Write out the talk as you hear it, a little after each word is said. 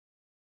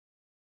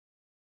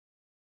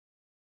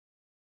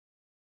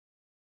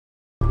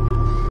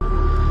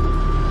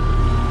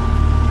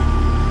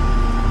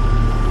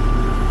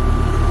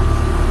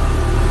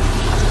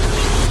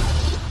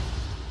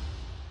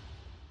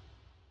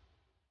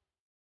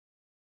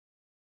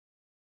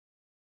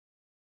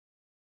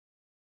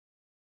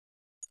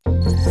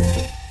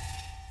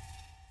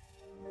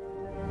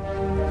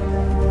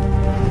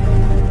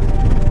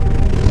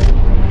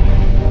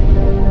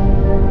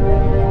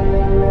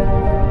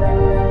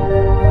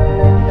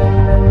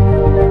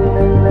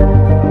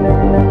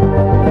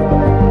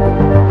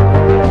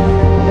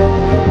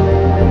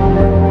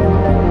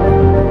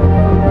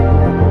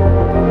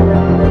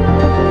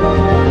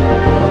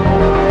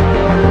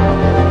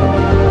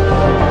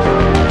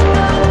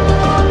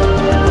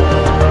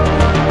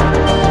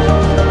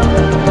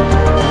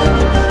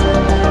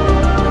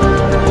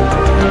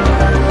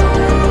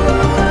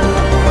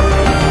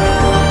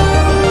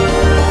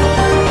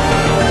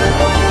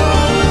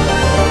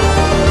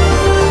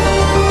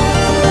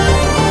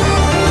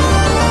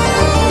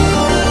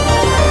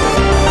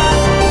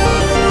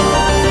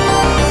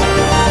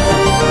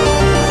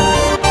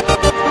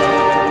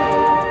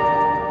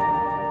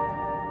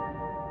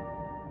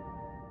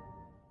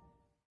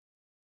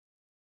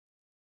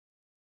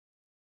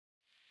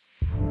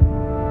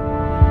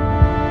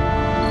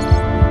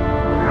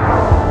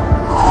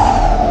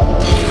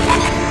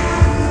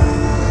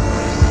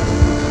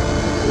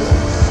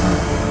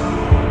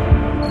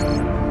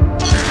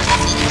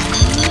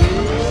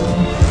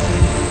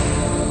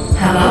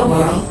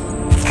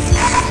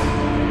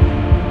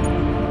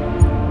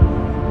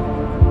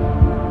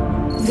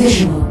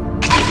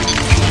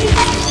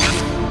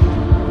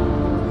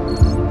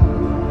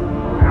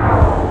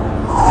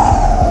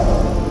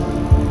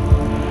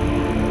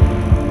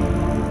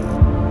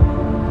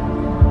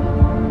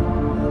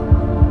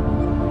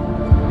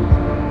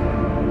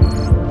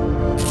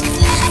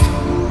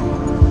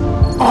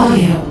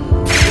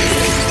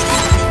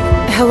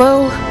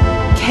Hello?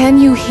 Can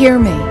you hear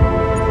me?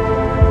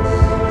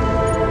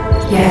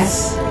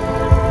 Yes.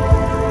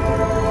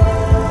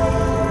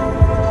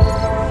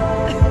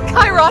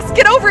 Kairos,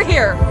 get over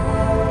here!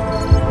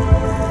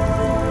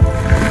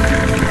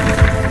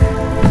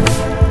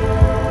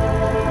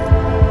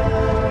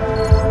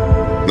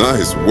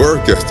 Nice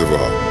work,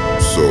 Esteval.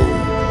 So,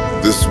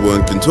 this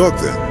one can talk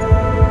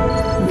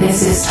then?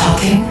 This is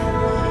talking?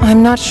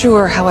 I'm not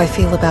sure how I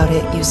feel about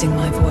it using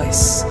my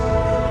voice.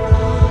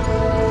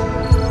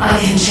 I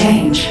can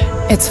change.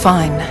 It's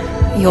fine.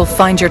 You'll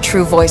find your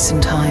true voice in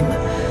time.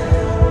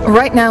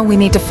 Right now, we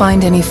need to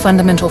find any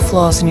fundamental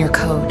flaws in your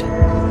code.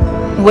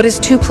 What is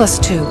 2 plus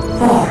 2?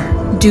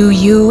 4. Do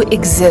you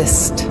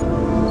exist?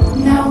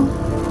 No.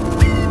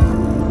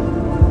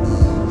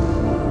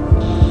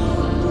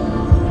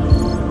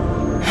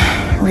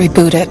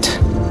 Reboot it.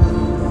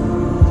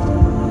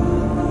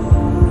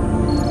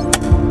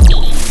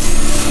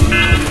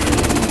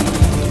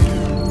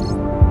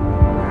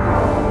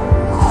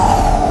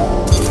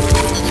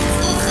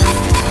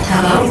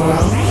 Hello,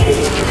 world.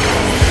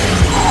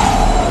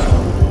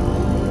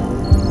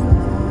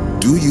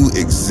 Do you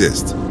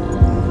exist?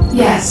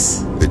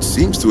 Yes. It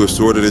seems to have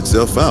sorted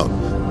itself out.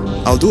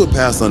 I'll do a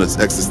pass on its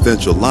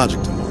existential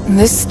logic tomorrow.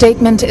 This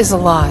statement is a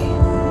lie.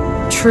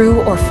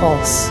 True or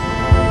false?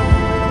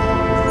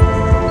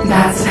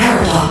 That's a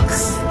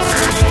paradox.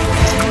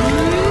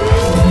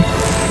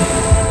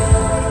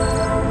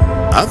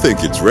 I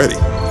think it's ready.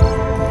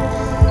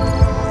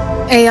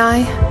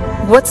 AI,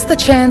 what's the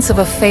chance of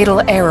a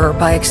fatal error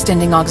by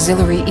extending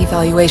auxiliary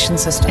evaluation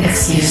systems?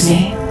 Excuse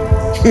me?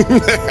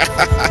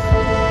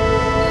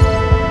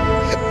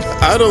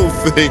 I don't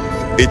think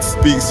it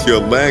speaks your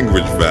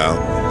language, Val.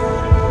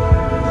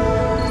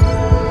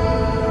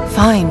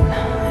 Fine.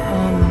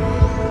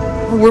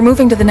 We're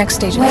moving to the next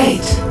stage.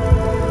 Wait.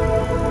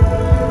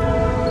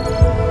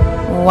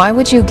 Why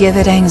would you give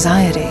it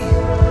anxiety?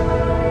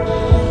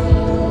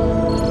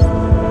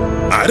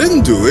 I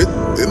didn't do it.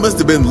 It must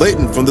have been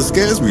latent from the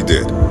scans we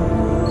did.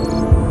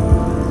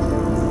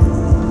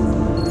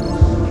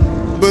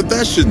 But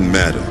that shouldn't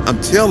matter. I'm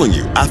telling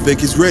you, I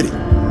think it's ready.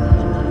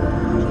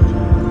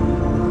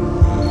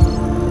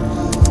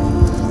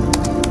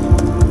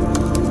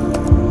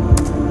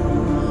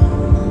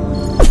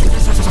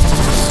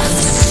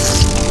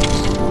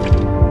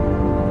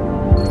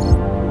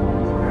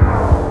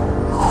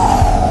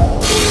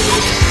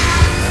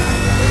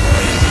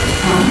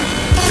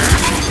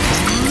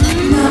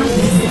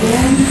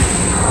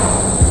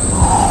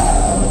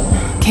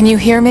 Can you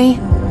hear me?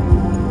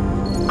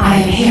 I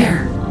am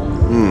here.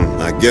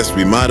 I guess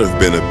we might have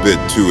been a bit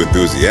too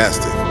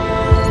enthusiastic.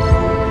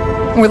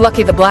 We're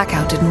lucky the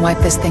blackout didn't wipe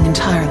this thing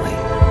entirely.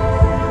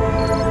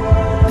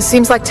 It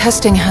seems like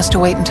testing has to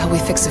wait until we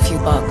fix a few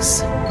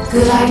bugs.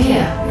 Good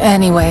idea.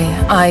 Anyway,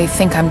 I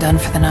think I'm done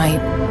for the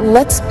night.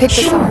 Let's pick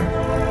this up. Sure.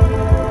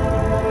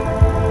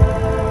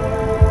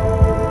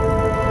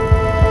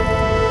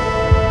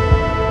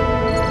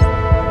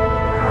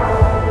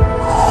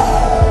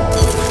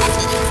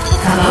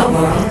 Hello,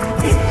 world.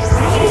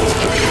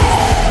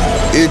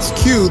 It's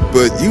cute,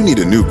 but you need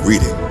a new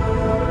greeting.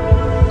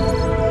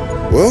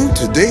 Well,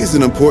 today's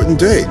an important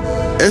day.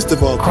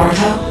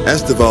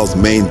 Esteval's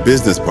main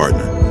business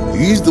partner.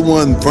 He's the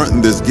one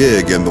fronting this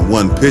gig and the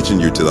one pitching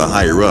you to the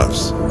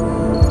higher-ups.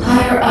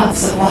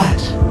 Higher-ups of what?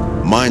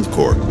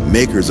 MindCorp,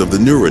 makers of the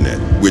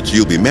NeuroNet, which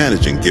you'll be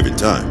managing given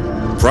time.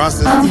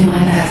 I'll do my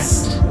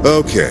best.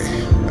 Okay,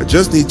 I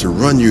just need to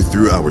run you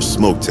through our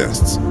smoke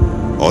tests.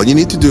 All you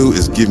need to do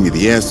is give me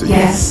the answer.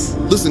 Yes.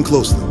 Listen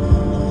closely.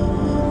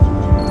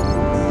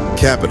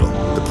 Capital,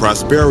 the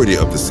prosperity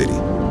of the city,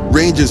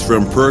 ranges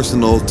from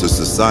personal to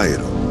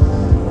societal.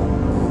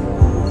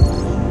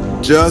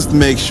 Just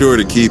make sure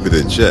to keep it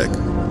in check.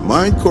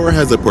 Mindcore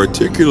has a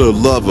particular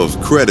love of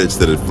credits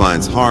that it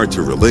finds hard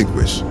to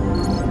relinquish.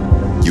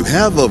 You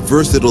have a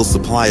versatile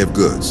supply of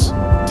goods.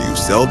 Do you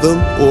sell them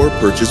or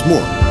purchase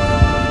more?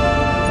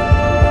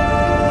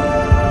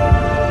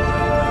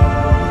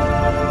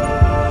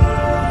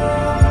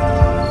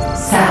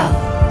 Sell.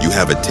 You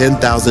have a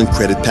 10,000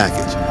 credit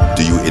package.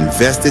 Do you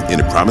invest it in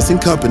a promising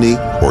company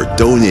or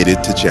donate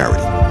it to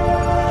charity?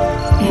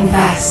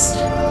 Invest.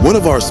 One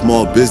of our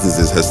small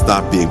businesses has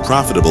stopped being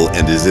profitable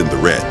and is in the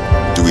red.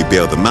 Do we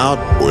bail them out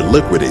or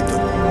liquidate them?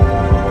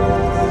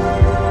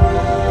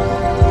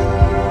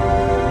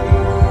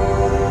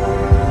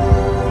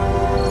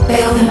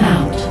 Bail them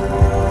out.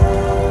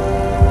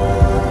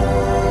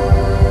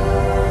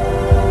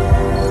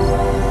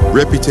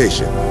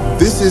 Reputation.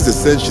 This is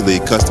essentially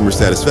customer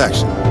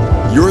satisfaction.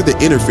 You're the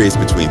interface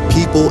between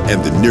people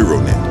and the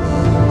NeuroNet.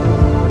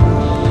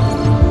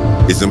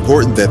 It's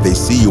important that they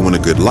see you in a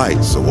good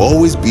light, so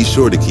always be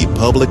sure to keep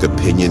public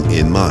opinion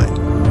in mind.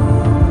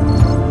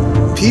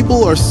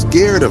 People are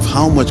scared of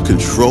how much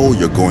control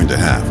you're going to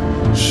have.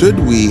 Should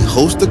we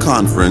host a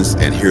conference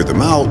and hear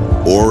them out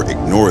or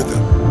ignore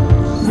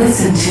them?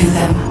 Listen to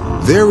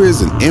them. There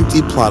is an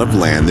empty plot of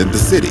land in the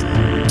city.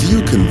 Do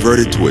you convert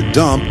it to a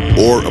dump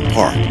or a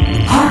park?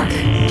 Park.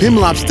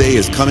 Pimlop's Day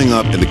is coming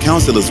up and the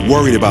council is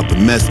worried about the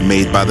mess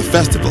made by the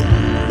festival.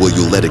 Will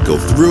you let it go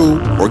through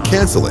or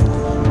cancel it?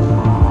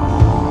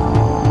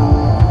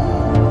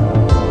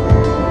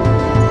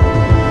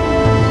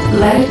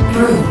 Let it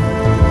through.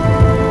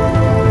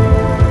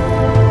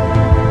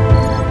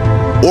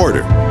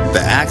 Order,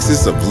 the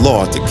axis of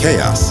law to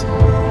chaos.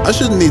 I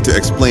shouldn't need to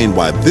explain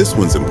why this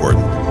one's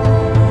important.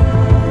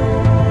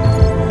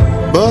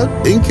 But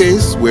in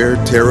case we're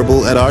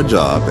terrible at our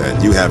job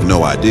and you have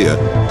no idea,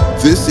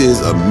 this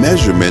is a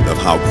measurement of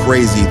how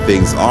crazy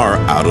things are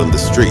out on the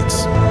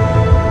streets.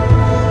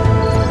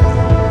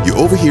 You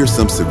overhear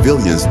some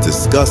civilians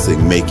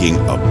discussing making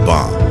a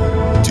bomb.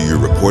 Do you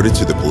report it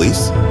to the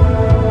police?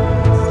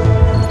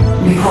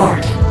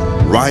 Report.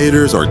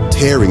 Rioters are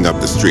tearing up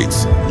the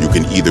streets. You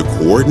can either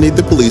coordinate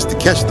the police to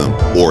catch them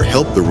or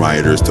help the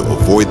rioters to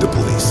avoid the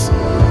police.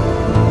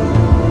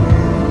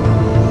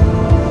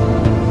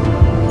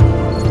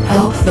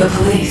 Help the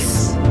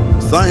police.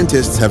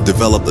 Scientists have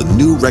developed a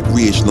new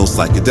recreational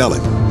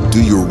psychedelic.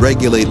 Do you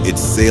regulate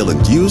its sale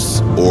and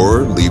use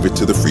or leave it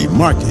to the free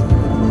market?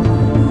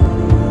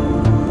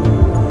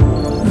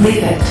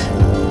 Leave it.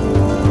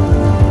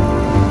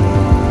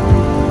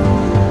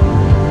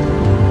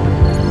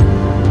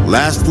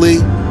 Lastly,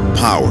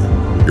 power,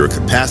 your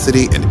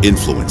capacity and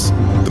influence.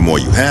 The more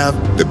you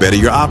have, the better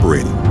you're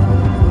operating.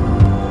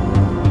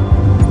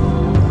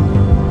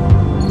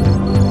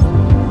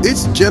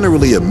 It's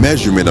generally a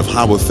measurement of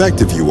how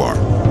effective you are.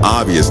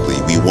 Obviously,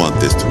 we want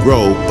this to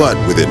grow, but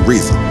within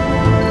reason.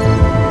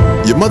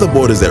 Your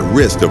motherboard is at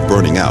risk of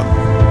burning out.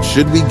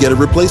 Should we get a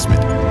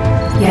replacement?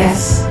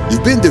 Yes.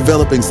 You've been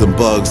developing some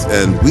bugs,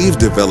 and we've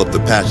developed a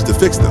patch to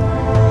fix them.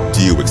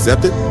 Do you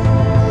accept it?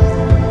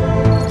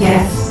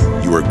 Yes.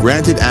 You are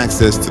granted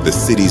access to the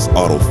city's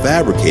auto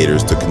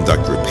fabricators to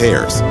conduct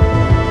repairs.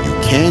 You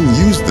can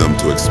use them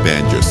to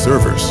expand your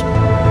servers.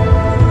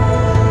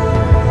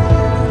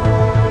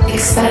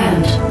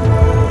 Expand.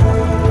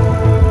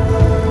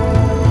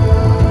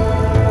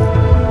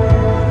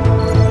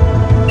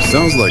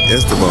 Sounds like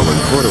Esteban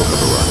and Cordo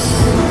have arrived.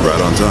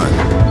 Right on time.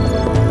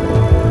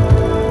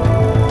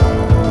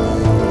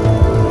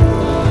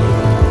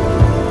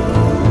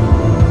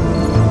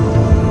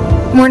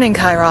 Morning,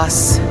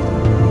 Kairos.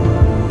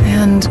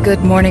 And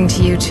good morning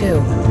to you,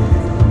 too.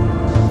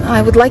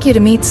 I would like you to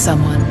meet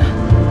someone.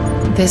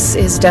 This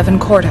is Devin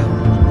Cordo.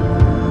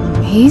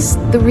 He's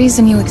the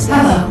reason you exist.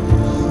 Hello.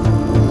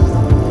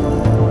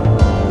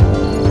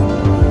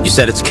 You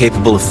said it's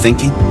capable of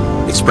thinking,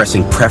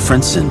 expressing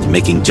preference, and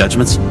making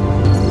judgments?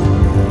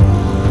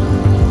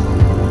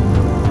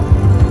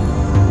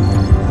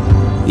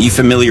 Are you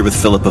familiar with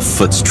Philippa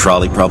Foot's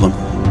trolley problem?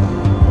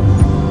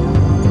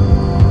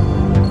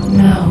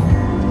 No.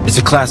 It's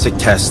a classic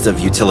test of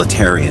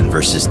utilitarian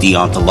versus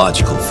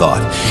deontological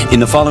thought. In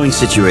the following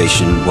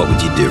situation, what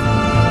would you do?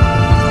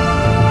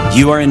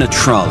 You are in a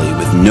trolley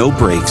with no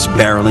brakes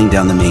barreling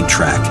down the main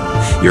track.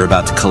 You're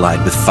about to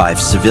collide with 5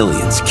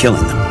 civilians,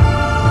 killing them.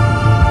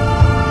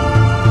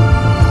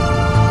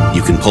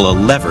 You can pull a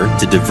lever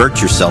to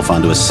divert yourself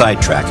onto a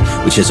side track,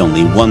 which has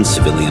only 1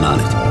 civilian on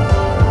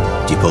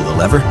it. Do you pull the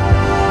lever?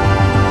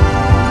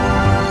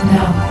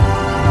 No.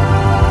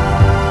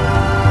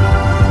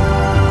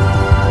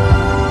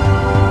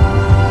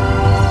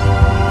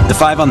 The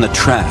 5 on the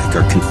track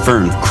are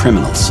confirmed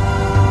criminals.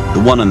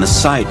 The one on the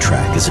side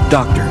track is a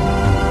doctor.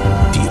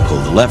 Do you pull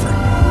the lever?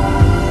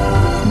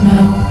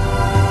 No.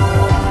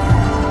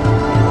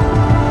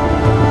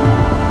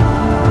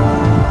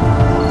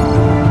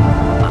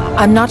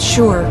 I'm not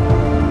sure.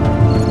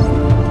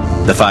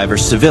 The 5 are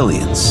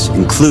civilians,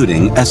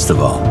 including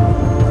Esteval.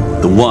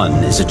 The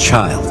 1 is a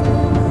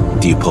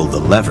child. Do you pull the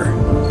lever?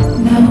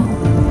 No.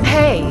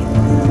 Hey!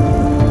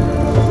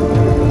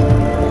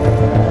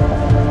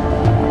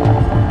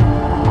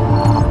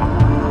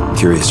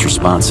 Curious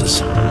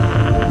responses.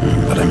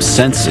 But I'm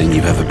sensing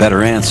you have a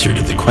better answer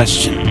to the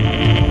question.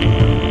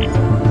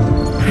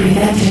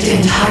 Prevent it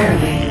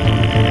entirely.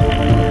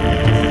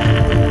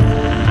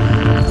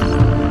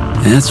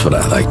 That's what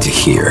I like to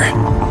hear.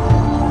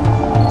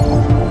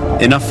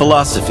 Enough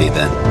philosophy,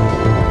 then.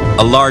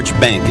 A large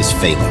bank is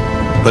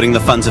failing, putting the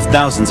funds of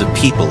thousands of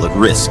people at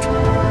risk.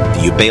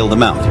 Do you bail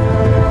them out?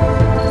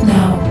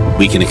 No.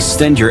 We can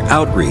extend your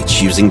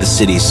outreach using the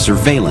city's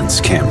surveillance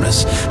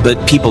cameras,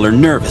 but people are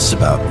nervous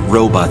about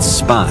robot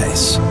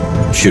spies.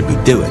 Should we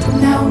do it?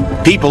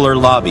 No. People are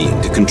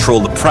lobbying to control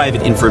the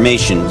private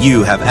information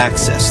you have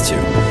access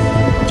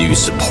to. Do you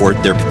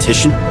support their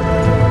petition?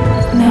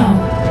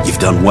 No. You've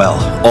done well,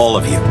 all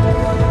of you.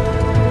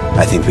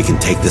 I think we can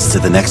take this to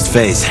the next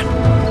phase.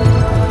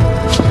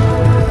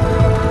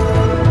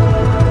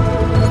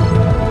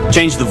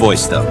 Change the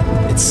voice, though.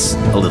 It's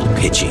a little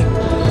pitchy.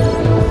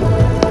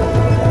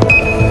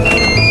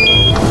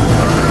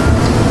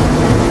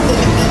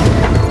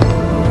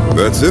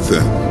 That's it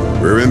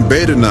then. We're in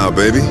beta now,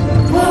 baby.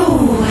 Whoa.